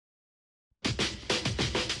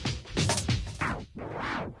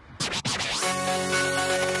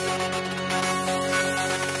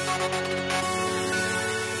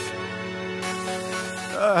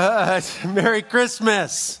Merry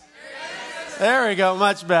Christmas. There we go.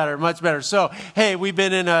 Much better, much better. So, hey, we've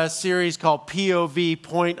been in a series called POV,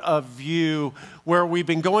 Point of View, where we've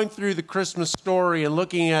been going through the Christmas story and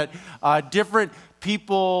looking at different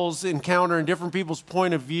people's encounter and different people's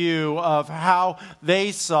point of view of how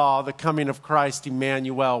they saw the coming of Christ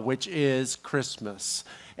Emmanuel, which is Christmas.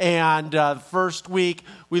 And first week,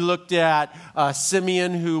 we looked at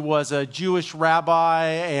Simeon, who was a Jewish rabbi,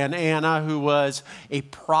 and Anna, who was a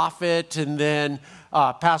prophet. And then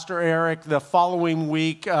Pastor Eric, the following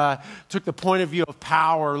week, took the point of view of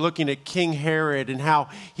power, looking at King Herod and how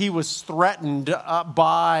he was threatened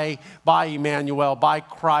by Emmanuel, by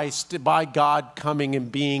Christ, by God coming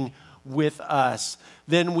and being with us.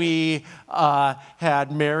 Then we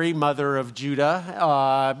had Mary, mother of Judah,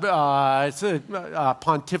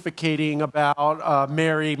 pontificating about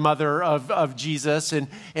Mary, mother of Jesus, and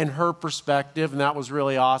her perspective, and that was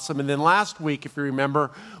really awesome. And then last week, if you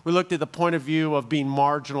remember, we looked at the point of view of being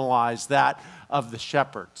marginalized, that of the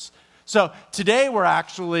shepherds. So today we're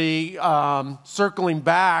actually circling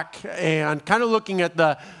back and kind of looking at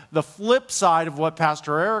the flip side of what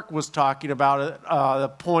Pastor Eric was talking about, the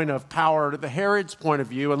point of power, the Herod's point of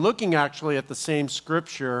view, and looking actually at the same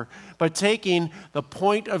scripture, but taking the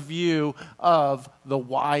point of view of the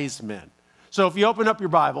wise men. So if you open up your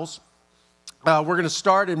Bibles, we're going to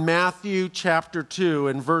start in Matthew chapter 2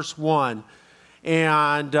 and verse 1.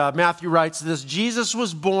 And Matthew writes this: Jesus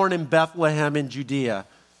was born in Bethlehem in Judea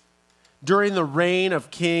during the reign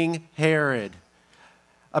of King Herod.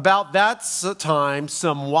 About that time,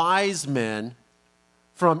 some wise men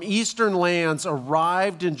from eastern lands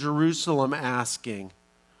arrived in Jerusalem asking,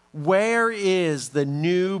 "Where is the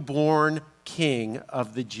newborn King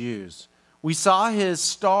of the Jews? We saw his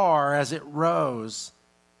star as it rose,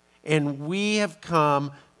 and we have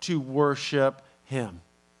come to worship him."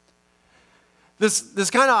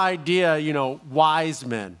 This kind of idea, wise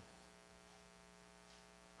men.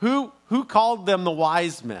 Who called them the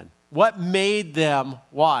wise men? What made them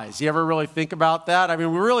wise? You ever really think about that? I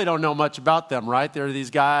mean, we really don't know much about them, right? There are these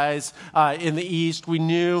guys in the East. We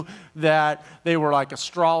knew that they were like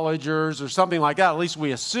astrologers or something like that. At least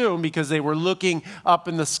we assume, because they were looking up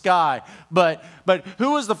in the sky. But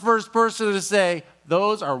who was the first person to say,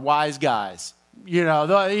 those are wise guys?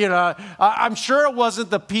 I'm sure it wasn't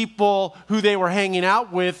the people who they were hanging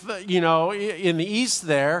out with, in the East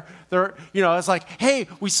there. It's like, hey,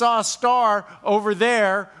 we saw a star over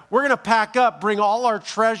there. We're going to pack up, bring all our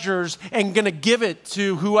treasures, and going to give it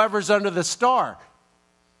to whoever's under the star.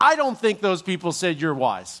 I don't think those people said, you're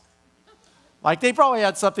wise. Like, they probably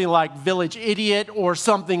had something like village idiot or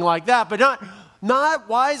something like that, but not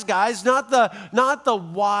wise guys, not the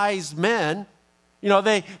wise men.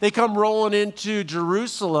 They come rolling into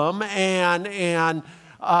Jerusalem, and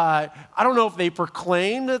I don't know if they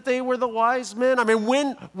proclaimed that they were the wise men. I mean,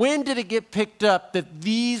 when did it get picked up that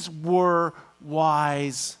these were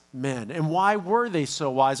wise men? And why were they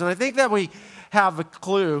so wise? And I think that we have a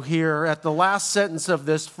clue here at the last sentence of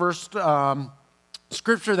this first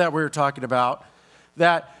scripture that we were talking about,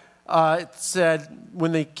 that it said,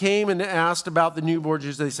 when they came and asked about the newborn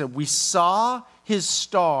Jesus, they said, "We saw his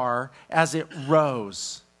star as it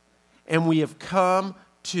rose, and we have come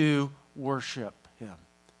to worship him."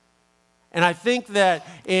 And I think that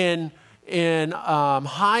in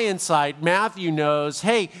hindsight, Matthew knows,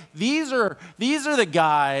 hey, these are the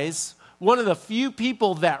guys, one of the few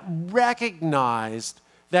people that recognized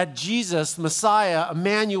that Jesus, Messiah,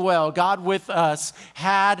 Emmanuel, God with us,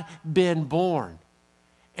 had been born.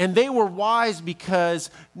 And they were wise because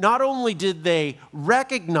not only did they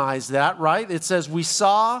recognize that, right? It says, we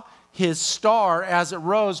saw his star as it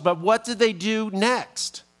rose, but what did they do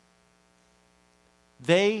next?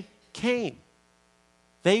 They came.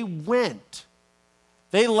 They went.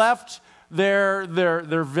 They left their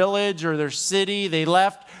village or their city. They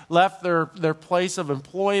left their place of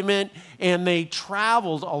employment, and they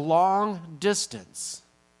traveled a long distance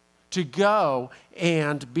to go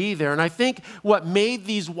and be there. And I think what made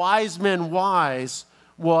these wise men wise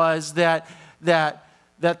was that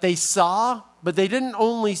they saw, but they didn't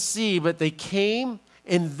only see, but they came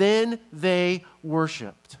and then they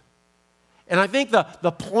worshiped. And I think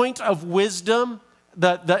the point of wisdom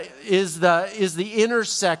is the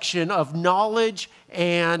intersection of knowledge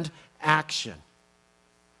and action.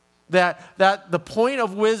 That the point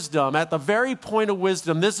of wisdom, at the very point of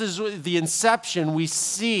wisdom, this is the inception. We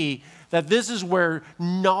see that this is where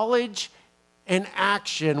knowledge and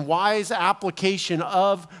action, wise application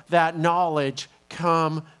of that knowledge,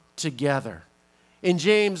 come together. In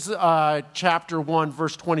James chapter 1,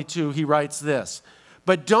 verse 22, he writes this: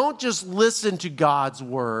 "But don't just listen to God's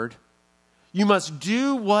word. You must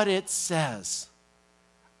do what it says.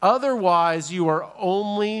 Otherwise, you are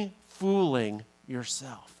only fooling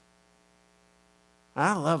yourself.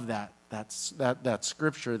 I love that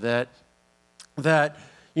scripture that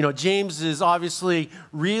James is obviously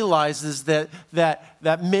realizes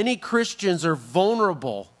that many Christians are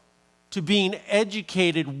vulnerable to being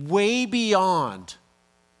educated way beyond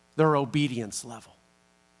their obedience level,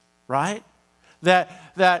 right? That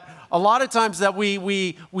a lot of times that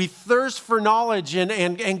we thirst for knowledge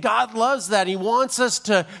and God loves that. He wants us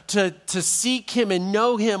to seek Him and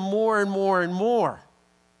know Him more and more and more.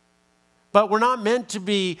 But we're not meant to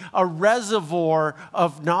be a reservoir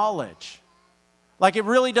of knowledge. Like, it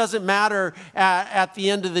really doesn't matter at the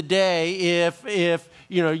end of the day if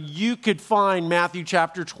you could find Matthew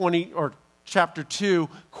chapter 20 or chapter 2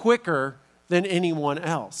 quicker than anyone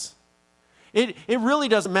else. It really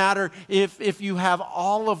doesn't matter if you have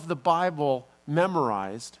all of the Bible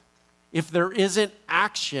memorized, if there isn't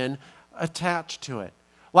action attached to it.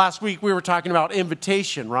 Last week we were talking about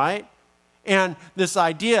invitation, right? And this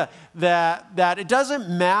idea that it doesn't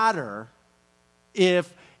matter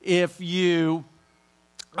if you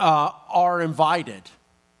are invited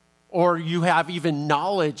or you have even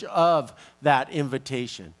knowledge of that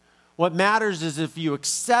invitation. What matters is if you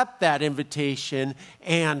accept that invitation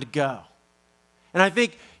and go. And I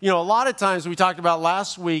think, a lot of times we talked about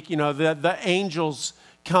last week, the angels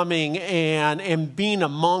coming and being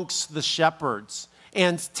amongst the shepherds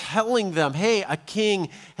and telling them, hey, a king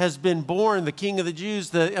has been born, the King of the Jews,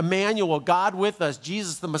 the Emmanuel, God with us,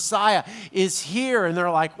 Jesus the Messiah is here. And they're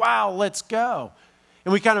like, wow, let's go.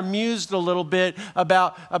 And we kind of mused a little bit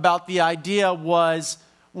about the idea was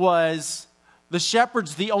the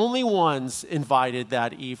shepherds the only ones invited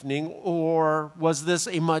that evening, or was this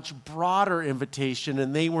a much broader invitation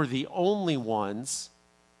and they were the only ones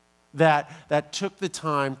that took the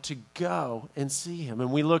time to go and see Him?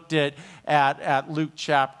 And we looked at Luke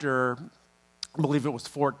chapter, I believe it was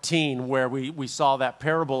 14, where we saw that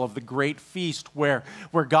parable of the great feast where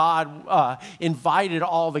God invited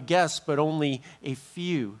all the guests, but only a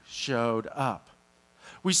few showed up.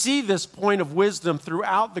 We see this point of wisdom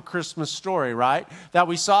throughout the Christmas story, right? That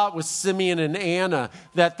we saw it with Simeon and Anna,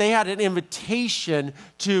 that they had an invitation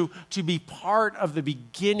to be part of the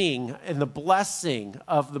beginning and the blessing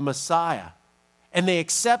of the Messiah. And they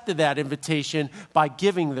accepted that invitation by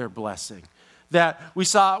giving their blessing. That we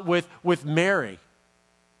saw it with Mary.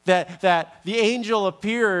 That the angel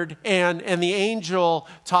appeared and the angel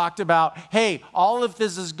talked about, hey, all of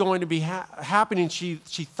this is going to be happening. She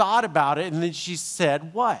thought about it, and then she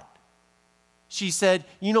said what? She said,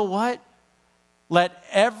 you know what? Let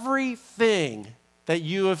everything that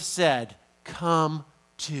you have said come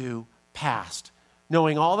to pass.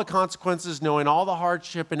 Knowing all the consequences, knowing all the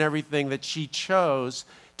hardship and everything, that she chose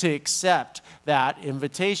to accept that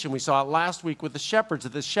invitation. We saw it last week with the shepherds,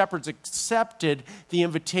 that the shepherds accepted the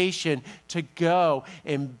invitation to go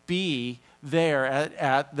and be there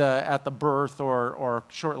at the birth or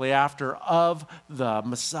shortly after of the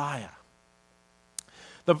Messiah.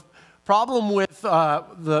 The problem with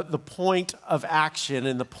the point of action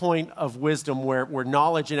and the point of wisdom where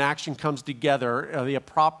knowledge and action comes together, the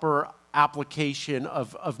proper application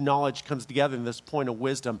of knowledge comes together in this point of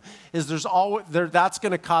wisdom, is that's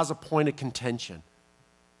going to cause a point of contention.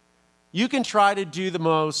 You can try to do the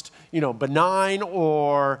most, benign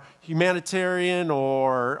or humanitarian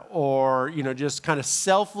or just kind of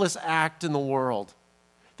selfless act in the world.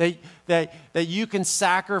 That you can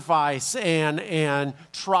sacrifice and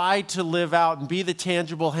try to live out and be the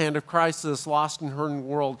tangible hand of Christ to this lost and hurting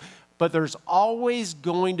world. But there's always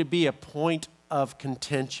going to be a point of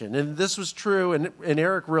contention. And this was true, and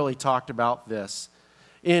Eric really talked about this.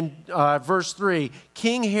 In verse 3,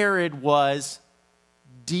 King Herod was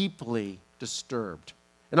deeply disturbed.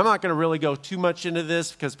 And I'm not going to really go too much into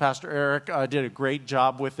this because Pastor Eric did a great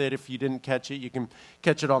job with it. If you didn't catch it, you can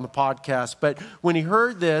catch it on the podcast. But when he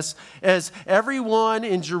heard this, as everyone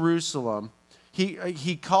in Jerusalem,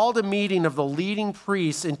 he called a meeting of the leading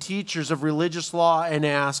priests and teachers of religious law and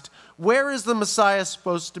asked, where is the Messiah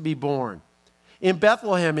supposed to be born? In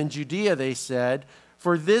Bethlehem in Judea, they said,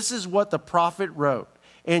 for this is what the prophet wrote.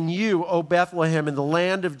 And you, O Bethlehem, in the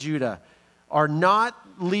land of Judah, are not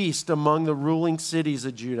least among the ruling cities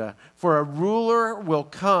of Judah. For a ruler will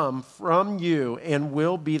come from you and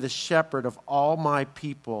will be the shepherd of all my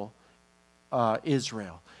people,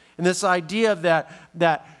 Israel. And this idea that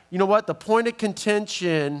the point of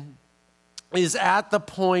contention is at the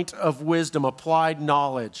point of wisdom, applied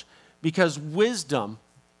knowledge, because wisdom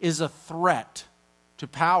is a threat to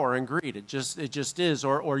power and greed. It just is,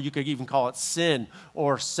 or you could even call it sin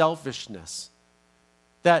or selfishness.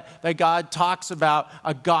 that God talks about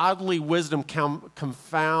a godly wisdom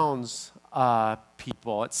confounds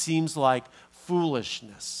people. It seems like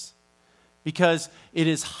foolishness because it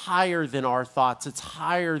is higher than our thoughts. It's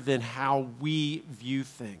higher than how we view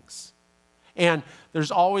things. And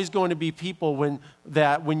there's always going to be people when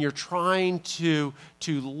you're trying to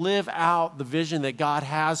live out the vision that God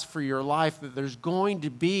has for your life, that there's going to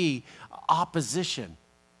be opposition.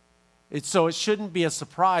 So it shouldn't be a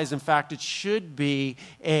surprise. In fact, it should be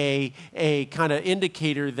a kind of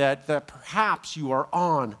indicator that perhaps you are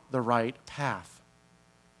on the right path.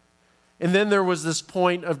 And then there was this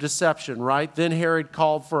point of deception, right? Then Herod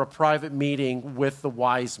called for a private meeting with the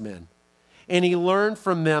wise men. And he learned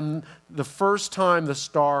from them the first time the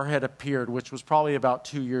star had appeared, which was probably about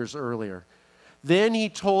 2 years earlier. Then he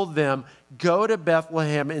told them, "Go to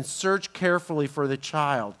Bethlehem and search carefully for the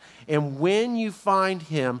child. And when you find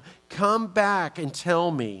him, come back and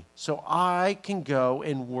tell me so I can go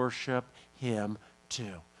and worship him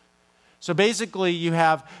too." So basically you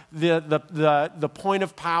have the point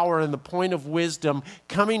of power and the point of wisdom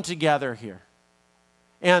coming together here.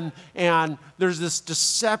 And there's this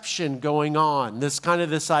deception going on, this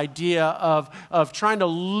idea of trying to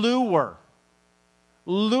lure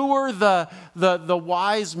the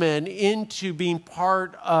wise men into being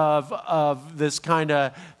part of this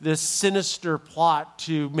sinister plot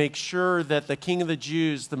to make sure that the King of the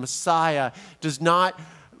Jews, the Messiah, does not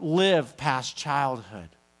live past childhood.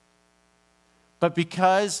 But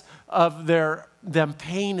because of them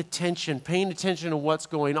paying attention to what's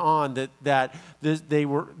going on, that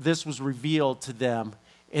this was revealed to them,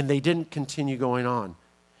 and they didn't continue going on.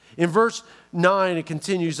 In verse 9, it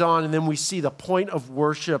continues on, and then we see the point of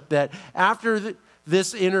worship, that after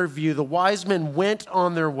this interview, the wise men went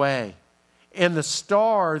on their way, and the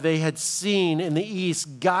star they had seen in the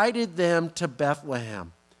east guided them to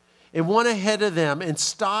Bethlehem. It went ahead of them and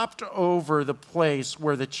stopped over the place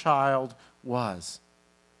where the child was.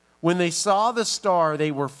 When they saw the star, they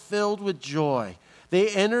were filled with joy. They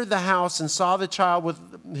entered the house and saw the child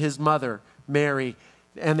with his mother, Mary,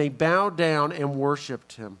 and they bowed down and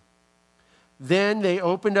worshiped him. Then they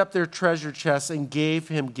opened up their treasure chests and gave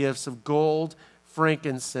him gifts of gold,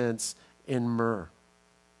 frankincense, and myrrh.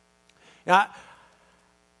 Now,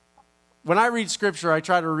 when I read Scripture, I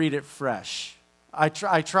try to read it fresh. I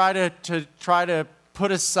try to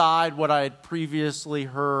put aside what I had previously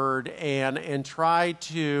heard and try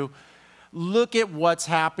to look at what's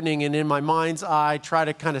happening, and in my mind's eye, try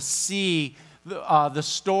to kind of see the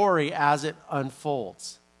story as it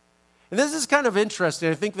unfolds. And this is kind of interesting.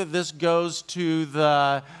 I think that this goes to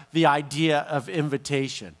the idea of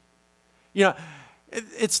invitation. You know,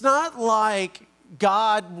 it's not like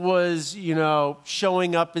God was,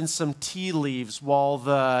 showing up in some tea leaves while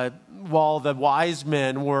the wise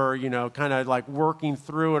men were, kind of like working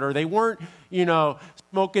through it, or they weren't,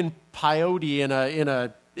 smoking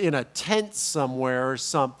peyote in a tent somewhere or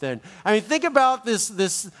something. I mean, think about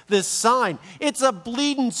this sign. It's a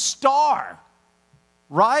bleeding star,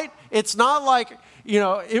 right? It's not like,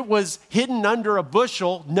 it was hidden under a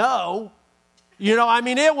bushel. No,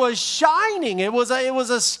 it was shining. It was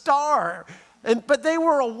a star. But they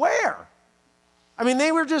were aware. I mean,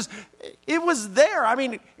 it was there. I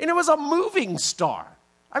mean, and it was a moving star.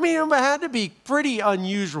 I mean, it had to be pretty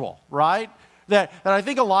unusual, right? That I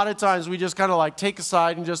think a lot of times we just kind of like take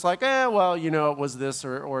aside and just like, it was this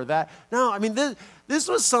or that. No, I mean, this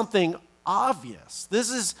was something obvious.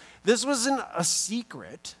 This wasn't a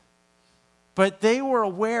secret, but they were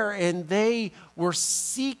aware and they were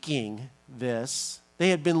seeking this. They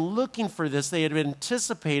had been looking for this. They had been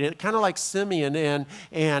anticipating, kind of like Simeon and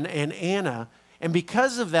Anna. And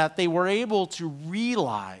because of that, they were able to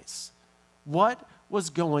realize what was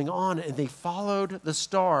going on. And they followed the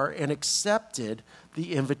star and accepted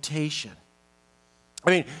the invitation. I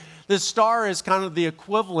mean, the star is kind of the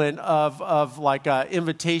equivalent of like an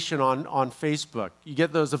invitation on Facebook. You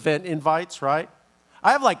get those event invites, right?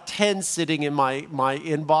 I have like 10 sitting in my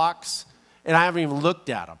inbox, and I haven't even looked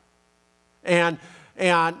at them. And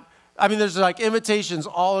I mean, there's like invitations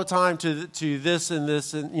all the time to this and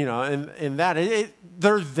this and, and that.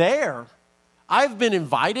 They're there. I've been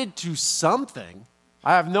invited to something.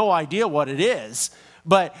 I have no idea what it is.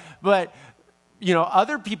 But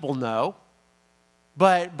other people know.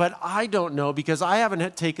 But I don't know because I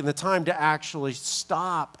haven't taken the time to actually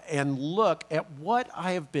stop and look at what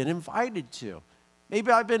I have been invited to. Maybe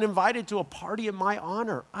I've been invited to a party in my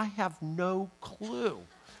honor. I have no clue.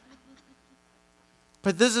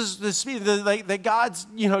 But this is that God's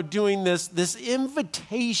doing this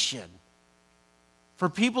invitation for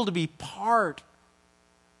people to be part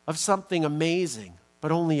of something amazing,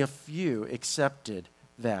 but only a few accepted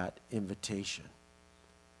that invitation.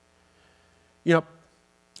 You know,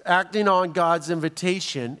 acting on God's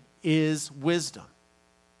invitation is wisdom.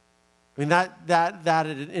 I mean, that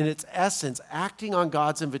in its essence, acting on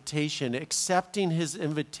God's invitation, accepting his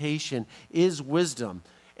invitation is wisdom.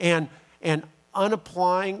 And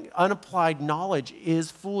unapplied knowledge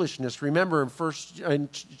is foolishness. Remember in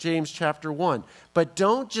James chapter 1. But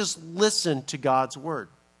don't just listen to God's word.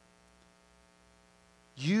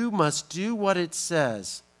 You must do what it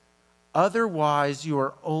says. Otherwise, you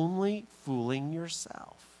are only fooling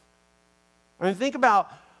yourself. I mean, think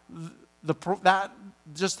about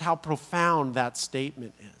just how profound that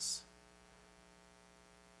statement is.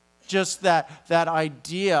 Just that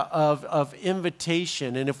idea of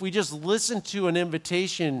invitation. And if we just listen to an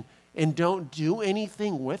invitation and don't do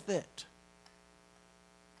anything with it,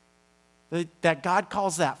 that God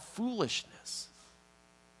calls that foolishness.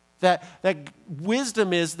 That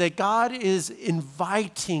wisdom is that God is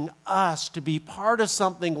inviting us to be part of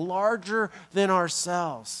something larger than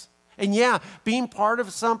ourselves. And yeah, being part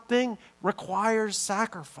of something requires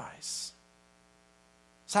sacrifice.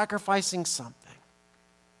 Sacrificing something.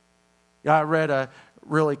 Yeah, I read a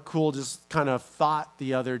really cool just kind of thought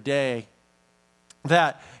the other day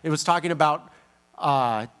that it was talking about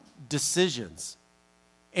decisions.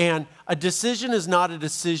 And a decision is not a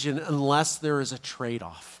decision unless there is a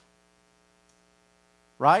trade-off.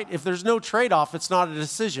 Right? If there's no trade-off, it's not a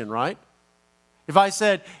decision, right? If I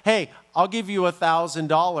said, hey, I'll give you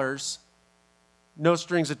 $1,000, no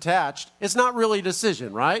strings attached, it's not really a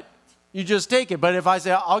decision, right? You just take it. But if I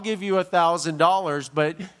say, I'll give you $1,000,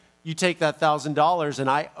 but you take that $1,000 and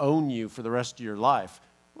I own you for the rest of your life,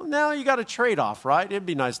 well, now you got a trade-off, right? It'd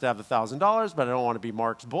be nice to have the $1,000, but I don't want to be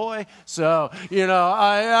Mark's boy. So,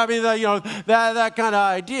 I mean, that kind of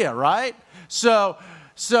idea, right? So,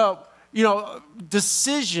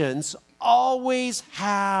 decisions always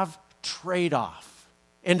have trade-off.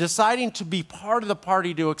 And deciding to be part of the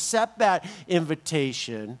party, to accept that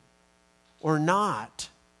invitation or not,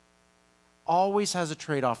 always has a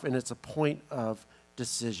trade-off, and it's a point of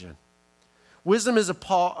decision. Wisdom is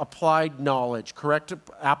applied knowledge, correct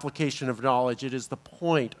application of knowledge. It is the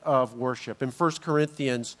point of worship. In 1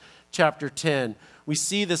 Corinthians chapter 10, we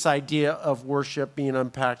see this idea of worship being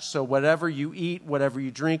unpacked. So whatever you eat, whatever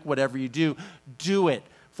you drink, whatever you do, do it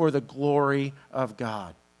for the glory of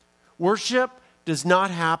God. Worship does not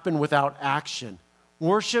happen without action.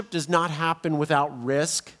 Worship does not happen without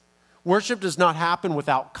risk. Worship does not happen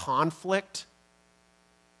without conflict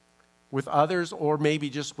with others or maybe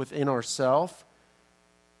just within ourselves.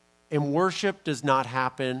 And worship does not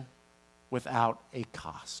happen without a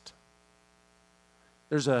cost.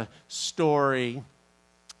 There's a story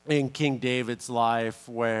in King David's life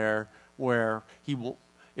where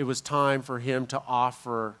it was time for him to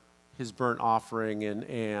offer his burnt offering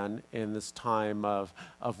and in this time of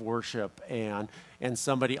worship, and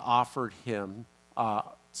somebody offered him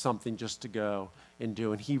something just to go and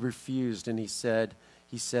do, and he refused, and he said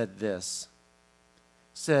this,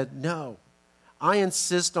 no, I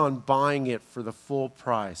insist on buying it for the full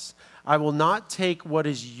price. I will not take what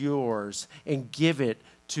is yours and give it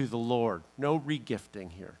to the Lord. No regifting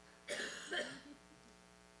here.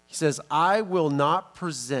 He says, I will not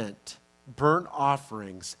present burnt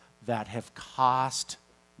offerings that have cost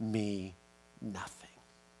me nothing.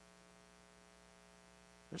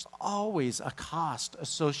 There's always a cost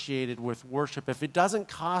associated with worship. If it doesn't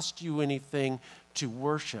cost you anything to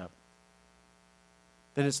worship,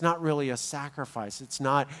 then it's not really a sacrifice. It's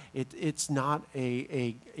not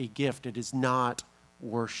a gift. It is not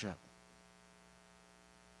worship.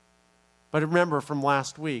 But remember from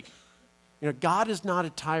last week, God is not a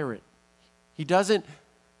tyrant. He doesn't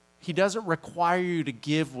require you to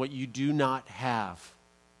give what you do not have.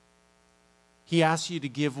 He asks you to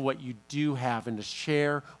give what you do have and to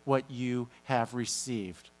share what you have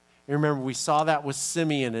received. And remember, we saw that with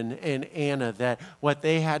Simeon and Anna, that what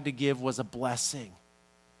they had to give was a blessing.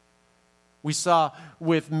 We saw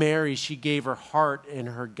with Mary, she gave her heart and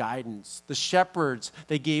her guidance. The shepherds,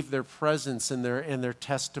 they gave their presence and their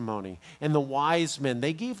testimony. And the wise men,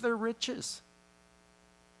 they gave their riches.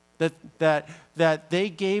 That they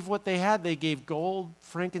gave what they had. They gave gold,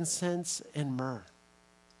 frankincense, and myrrh.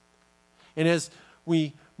 And as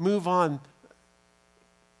we move on,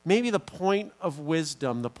 maybe the point of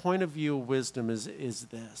wisdom, the point of view of wisdom is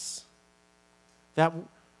this. That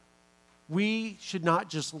we should not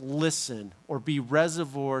just listen or be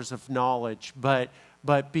reservoirs of knowledge, but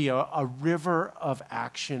be a river of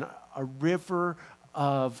action, a river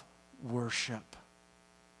of worship.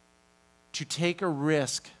 To take a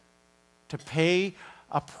risk, to pay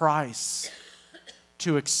a price,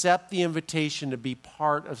 to accept the invitation to be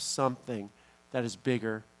part of something that is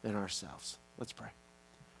bigger than ourselves. Let's pray.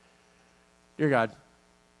 Dear God,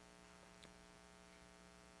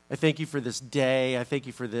 I thank you for this day. I thank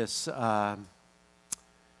you for this,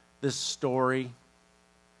 this story.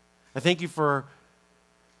 I thank you for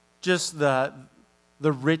just the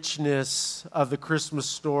richness of the Christmas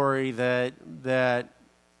story, that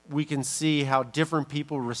we can see how different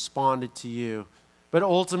people responded to you. But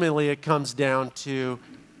ultimately it comes down to,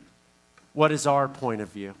 what is our point of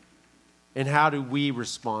view? And how do we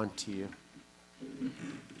respond to you?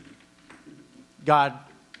 God,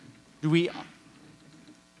 do we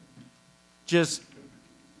just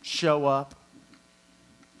show up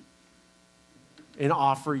and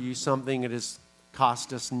offer you something that has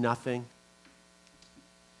cost us nothing?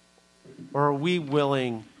 Or are we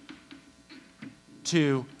willing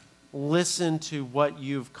to listen to what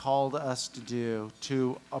you've called us to do,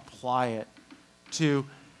 to apply it, to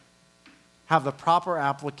have the proper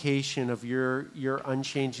application of your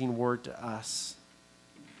unchanging word to us,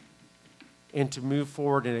 and to move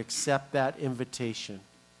forward and accept that invitation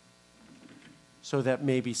so that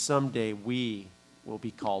maybe someday we will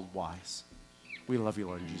be called wise? We love you,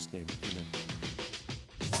 Lord, in Jesus' name. Amen.